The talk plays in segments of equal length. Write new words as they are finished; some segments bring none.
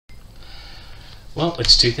Well,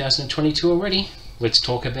 it's 2022 already. Let's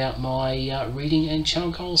talk about my reading and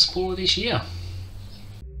channel goals for this year.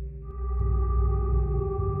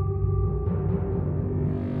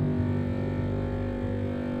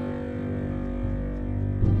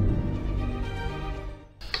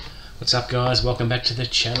 What's up guys, welcome back to the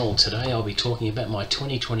channel. Today I'll be talking about my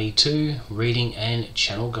 2022 reading and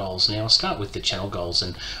channel goals. Now I'll start with the channel goals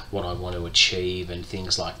and what I want to achieve and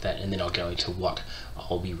things like that, and then I'll go into what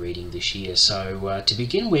I'll be reading this year. So to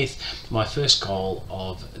begin with, my first goal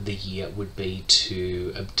of the year would be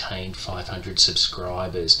to obtain 500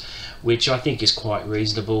 subscribers, which I think is quite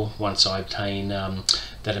reasonable. Once I obtain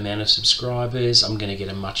that amount of subscribers, I'm going to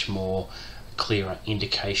get a much more clearer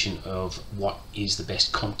indication of what is the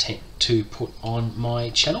best content to put on my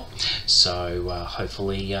channel. So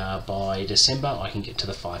hopefully by December I can get to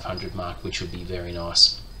the 500 mark, which would be very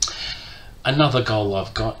nice. Another goal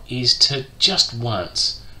I've got is to just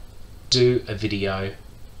once do a video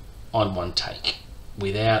on one take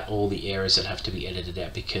without all the errors that have to be edited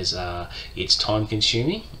out, because it's time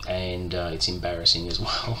consuming and it's embarrassing as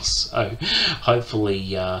well. So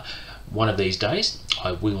hopefully one of these days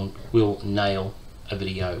I will nail a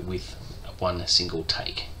video with one single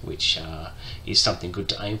take, which is something good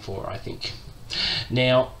to aim for, I think.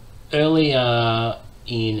 Now, earlier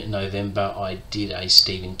in November I did a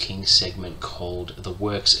Stephen King segment called The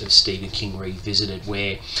Works of Stephen King Revisited,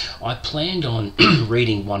 where I planned on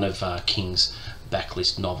reading one of King's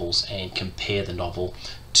backlist novels and compare the novel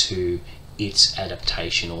to its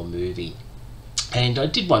adaptation or movie. And I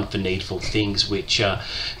did one for Needful Things, which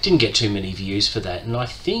didn't get too many views for that, and I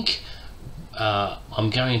think I'm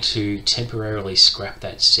going to temporarily scrap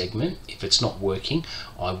that segment. If it's not working,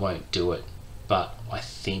 I won't do it. But I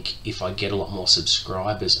think if I get a lot more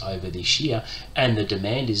subscribers over this year and the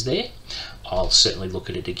demand is there, I'll certainly look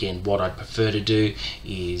at it again. What I'd prefer to do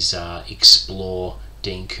is explore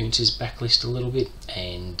Dean Koontz's backlist a little bit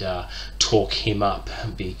and talk him up,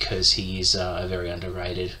 because he is a very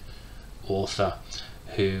underrated author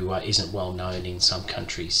who isn't well known in some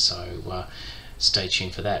countries. So stay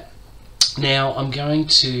tuned for that. Now I'm going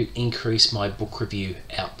to increase my book review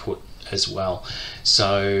output as well.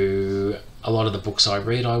 So a lot of the books I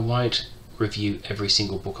read, I won't review every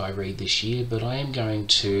single book I read this year, but I am going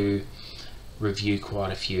to review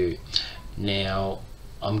quite a few. Now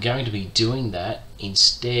I'm going to be doing that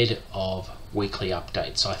instead of weekly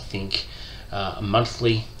updates. I think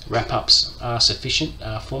monthly wrap-ups are sufficient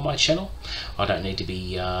for my channel. I don't need to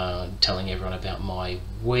be telling everyone about my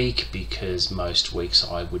week, because most weeks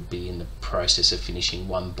I would be in the process of finishing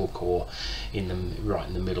one book or right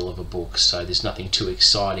in the middle of a book, so there's nothing too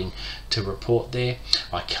exciting to report there.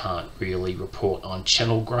 I can't really report on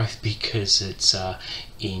channel growth because it's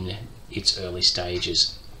in its early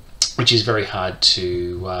stages, which is very hard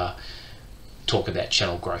to talk about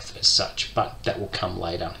channel growth as such, but that will come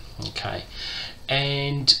later. Okay,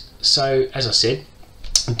 and so as I said,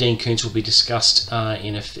 Dean Koontz will be discussed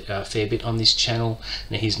in a fair bit on this channel.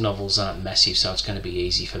 Now his novels aren't massive, so it's going to be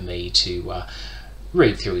easy for me to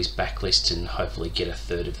read through his backlist and hopefully get a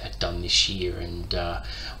third of that done this year. And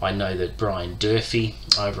I know that Brian Durfee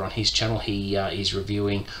over on his channel, he is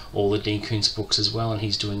reviewing all the Dean Koontz books as well, and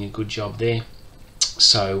he's doing a good job there.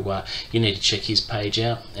 So you need to check his page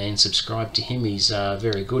out and subscribe to him. He's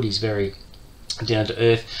very good. He's very down to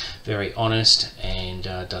earth, very honest, and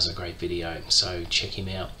does a great video, so check him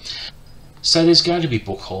out. So there's going to be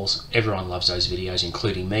book hauls. Everyone loves those videos,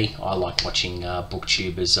 including me. I like watching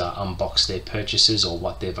booktubers unbox their purchases or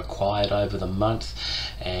what they've acquired over the month,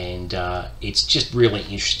 and it's just really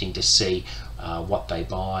interesting to see what they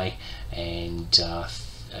buy, and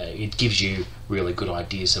it gives you really good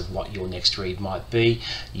ideas of what your next read might be.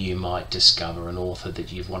 You might discover an author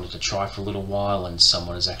that you've wanted to try for a little while, and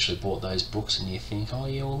someone has actually bought those books, and you think, oh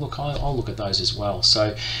yeah, well look, I'll look at those as well.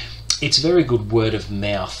 So it's very good word of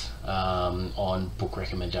mouth on book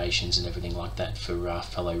recommendations and everything like that for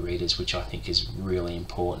fellow readers, which I think is really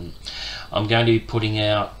important. I'm going to be putting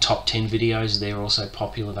out top 10 videos. They're also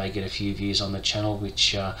popular. They get a few views on the channel,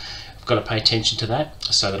 which I've got to pay attention to that,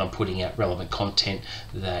 so that I'm putting out relevant content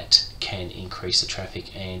that can increase the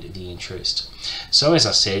traffic and the interest. So as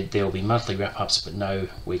I said, there will be monthly wrap-ups but no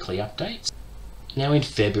weekly updates. Now in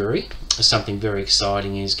February, something very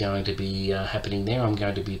exciting is going to be happening there. I'm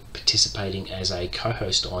going to be participating as a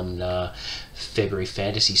co-host on February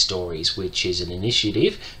Fantasy Stories, which is an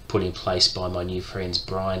initiative put in place by my new friends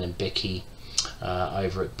Brian and Becky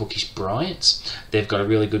over at Bookish Bryant's. They've got a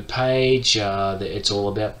really good page. It's all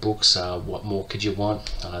about books. What more could you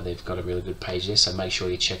want? They've got a really good page there, so make sure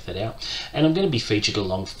you check that out. And I'm going to be featured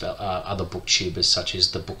along other booktubers such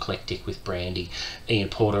as the Booklectic with Brandy, Ian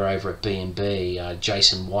Porter over at B&B,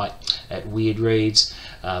 Jason White at Weird Reads,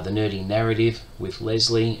 The Nerdy Narrative with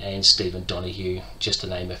Leslie, and Stephen Donahue, just to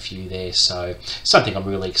name a few there. So something I'm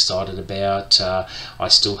really excited about. I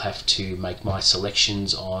still have to make my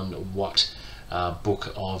selections on what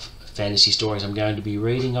book of fantasy stories I'm going to be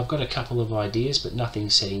reading. I've got a couple of ideas, but nothing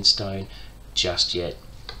set in stone just yet.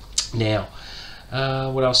 Now,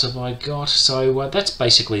 what else have I got? So that's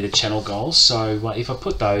basically the channel goals. So if I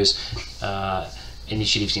put those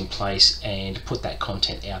initiatives in place and put that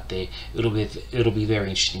content out there, it'll be very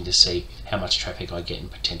interesting to see how much traffic I get and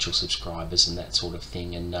potential subscribers and that sort of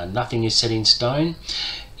thing. And nothing is set in stone.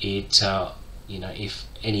 It you know, if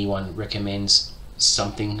anyone recommends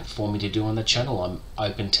something for me to do on the channel, I'm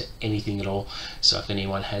open to anything at all. So if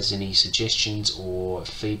anyone has any suggestions or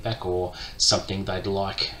feedback or something they'd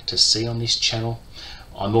like to see on this channel,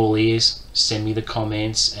 I'm all ears. Send me the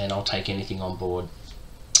comments and I'll take anything on board.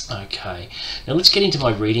 Okay, now let's get into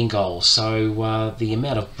my reading goals. So the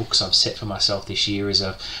amount of books I've set for myself this year is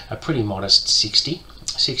a pretty modest 60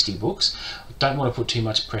 books. I don't want to put too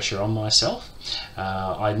much pressure on myself.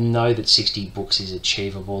 I know that 60 books is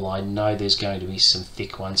achievable. I know there's going to be some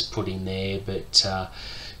thick ones put in there, but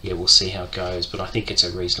yeah, we'll see how it goes. But I think it's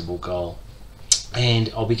a reasonable goal.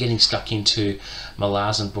 And I'll be getting stuck into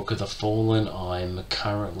Malazan Book of the Fallen. I'm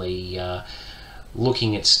currently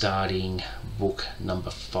looking at starting book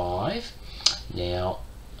number 5. Now,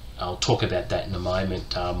 I'll talk about that in a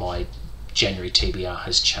moment. My January TBR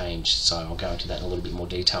has changed, so I'll go into that in a little bit more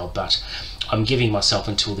detail, but I'm giving myself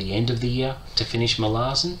until the end of the year to finish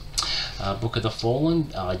Malazan Book of the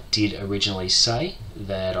Fallen. I did originally say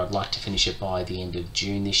that I'd like to finish it by the end of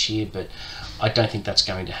June this year, but I don't think that's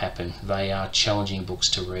going to happen. They are challenging books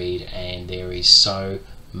to read, and there is so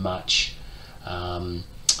much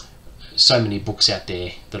so many books out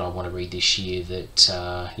there that I want to read this year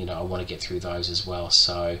that you know, I want to get through those as well.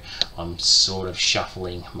 So I'm sort of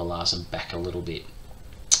shuffling Malazan back a little bit.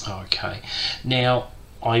 Okay, now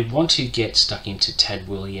I want to get stuck into Tad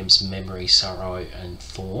Williams' Memory, Sorrow and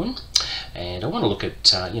Thorn, and I want to look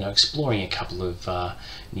at you know, exploring a couple of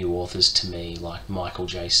new authors to me, like Michael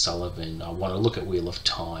J. Sullivan. I want to look at Wheel of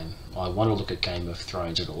Time. I want to look at Game of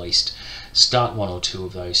Thrones, and at least start one or two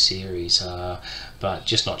of those series, but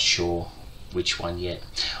just not sure which one yet.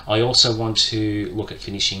 I also want to look at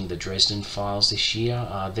finishing the Dresden Files this year.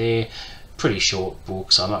 They're pretty short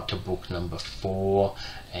books. I'm up to book number 4,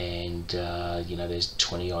 and you know, there's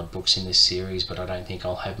 20 odd books in this series, but I don't think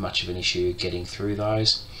I'll have much of an issue getting through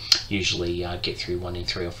those. Usually get through one in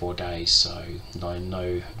 3 or 4 days, so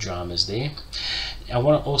no dramas there. I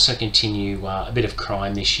want to also continue a bit of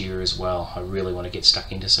crime this year as well. I really want to get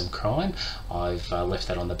stuck into some crime. I've left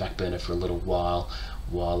that on the back burner for a little while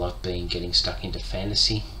I've been getting stuck into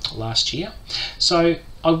fantasy last year. So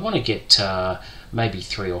I want to get maybe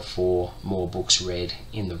 3 or 4 more books read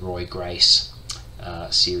in the Roy Grace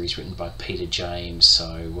series written by Peter James.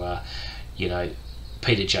 So you know,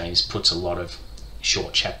 Peter James puts a lot of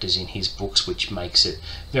short chapters in his books, which makes it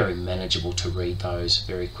very manageable to read those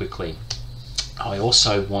very quickly. I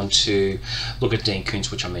also want to look at Dean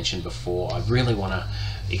Koontz, which I mentioned before. I really want to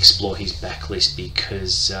explore his backlist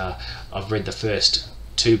because I've read the first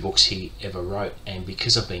 2 books he ever wrote, and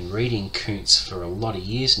because I've been reading Koontz for a lot of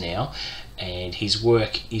years now, and his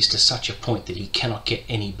work is to such a point that he cannot get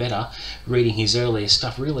any better, reading his earlier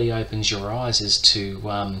stuff really opens your eyes as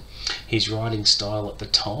to his writing style at the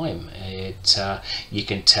time. You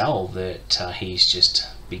can tell that he's just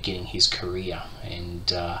beginning his career,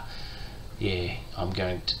 and yeah, I'm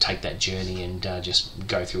going to take that journey and just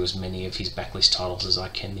go through as many of his backlist titles as I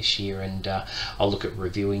can this year, and I'll look at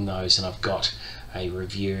reviewing those. And I've got a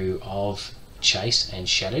review of Chase and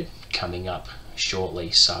Shattered coming up shortly,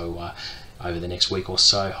 so over the next week or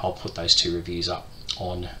so I'll put those 2 reviews up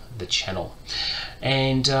on the channel.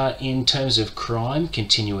 And in terms of crime,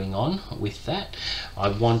 continuing on with that, I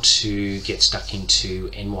want to get stuck into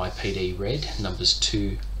NYPD Red numbers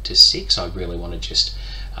 2 to 6. I really want to just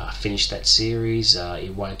finish that series.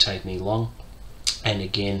 It won't take me long, and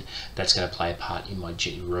again, that's going to play a part in my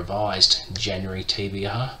revised January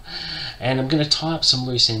TBR. And I'm going to tie up some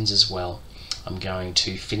loose ends as well. I'm going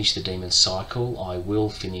to finish the Demon Cycle. I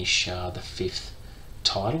will finish the 5th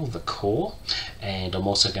title, The Core, and I'm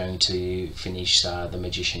also going to finish the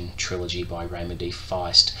Magician trilogy by Raymond D.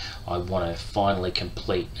 Feist. I want to finally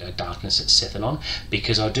complete Darkness at Sethenon,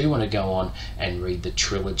 because I do want to go on and read the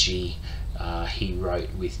trilogy he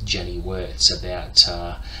wrote with Jenny Wirtz about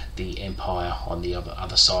the Empire on the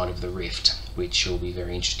other side of the Rift, which will be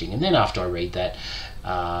very interesting. And then after I read that,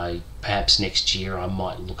 perhaps next year I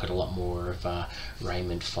might look at a lot more of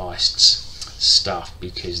Raymond Feist's stuff,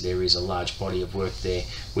 because there is a large body of work there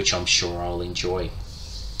which I'm sure I'll enjoy.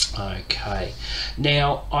 Okay,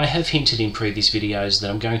 now I have hinted in previous videos that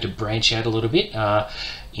I'm going to branch out a little bit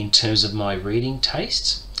in terms of my reading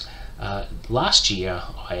tastes. Last year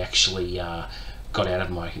I actually got out of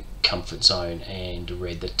my comfort zone and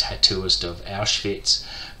read The Tattooist of Auschwitz,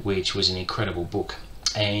 which was an incredible book,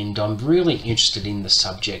 and I'm really interested in the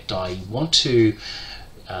subject. I want to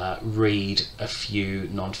read a few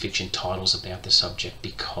non-fiction titles about the subject,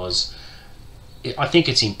 because I think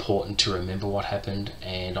it's important to remember what happened,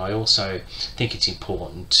 and I also think it's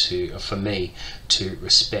important for me to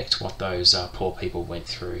respect what those poor people went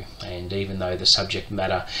through. And even though the subject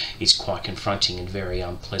matter is quite confronting and very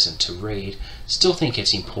unpleasant to read, still think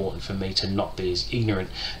it's important for me to not be as ignorant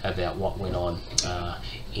about what went on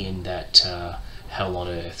in that hell on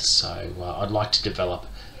earth. So I'd like to develop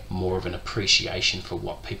more of an appreciation for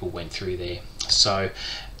what people went through there. So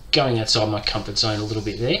going outside my comfort zone a little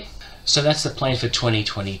bit there. So that's the plan for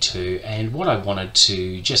 2022, and what I wanted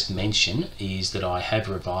to just mention is that I have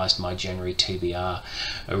revised my January TBR.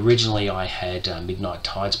 Originally I had Midnight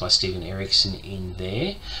Tides by Steven Erikson in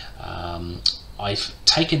there. I've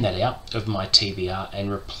taken that out of my TBR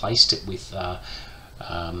and replaced it with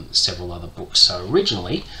several other books. So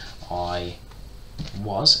originally I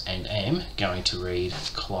was and am going to read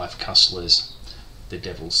Clive Cussler's The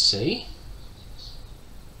Devil's Sea.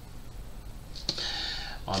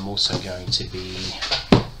 I'm also going to be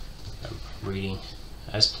reading,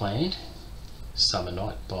 as planned, Summer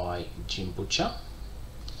Night by Jim Butcher.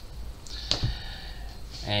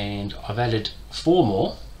 And I've added 4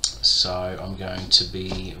 more, so I'm going to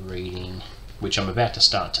be reading, which I'm about to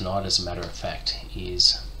start tonight as a matter of fact,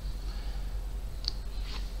 is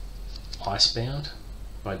Icebound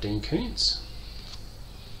by Dean Koontz.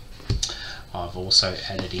 I've also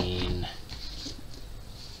added in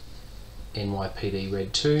NYPD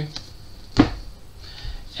Red 2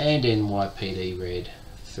 and NYPD Red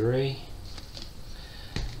 3,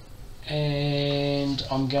 and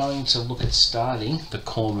I'm going to look at starting the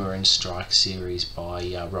Cormoran Strike series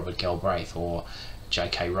by Robert Galbraith, or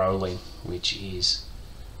J.K. Rowling, which is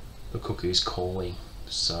The Cuckoo's Calling.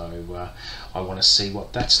 So I want to see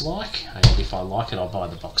what that's like, and if I like it I'll buy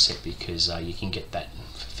the box set, because you can get that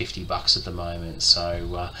for $50 at the moment.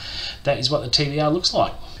 So that is what the TBR looks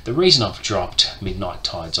like. The reason I've dropped Midnight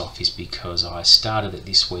Tides off is because I started it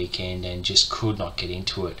this weekend and just could not get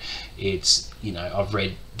into it. It's, you know, I've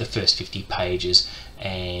read the first 50 pages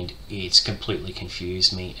and it's completely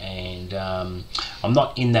confused me, and I'm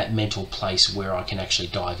not in that mental place where I can actually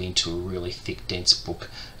dive into a really thick, dense book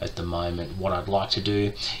at the moment. What I'd like to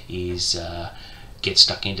do is get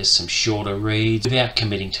stuck into some shorter reads without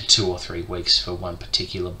committing to 2 or 3 weeks for one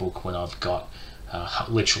particular book when I've got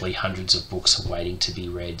literally hundreds of books waiting to be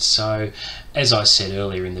read. So as I said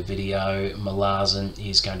earlier in the video, Malazan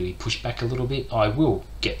is going to be pushed back a little bit. I will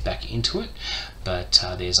get back into it, but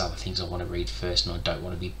there's other things I want to read first, and I don't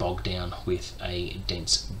want to be bogged down with a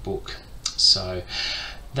dense book. So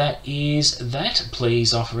that is that.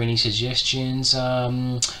 Please offer any suggestions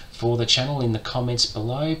for the channel in the comments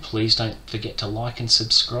below. Please don't forget to like and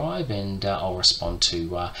subscribe, and I'll respond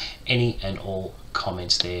to any and all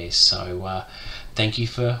comments there. So thank you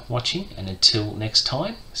for watching, and until next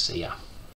time, see ya.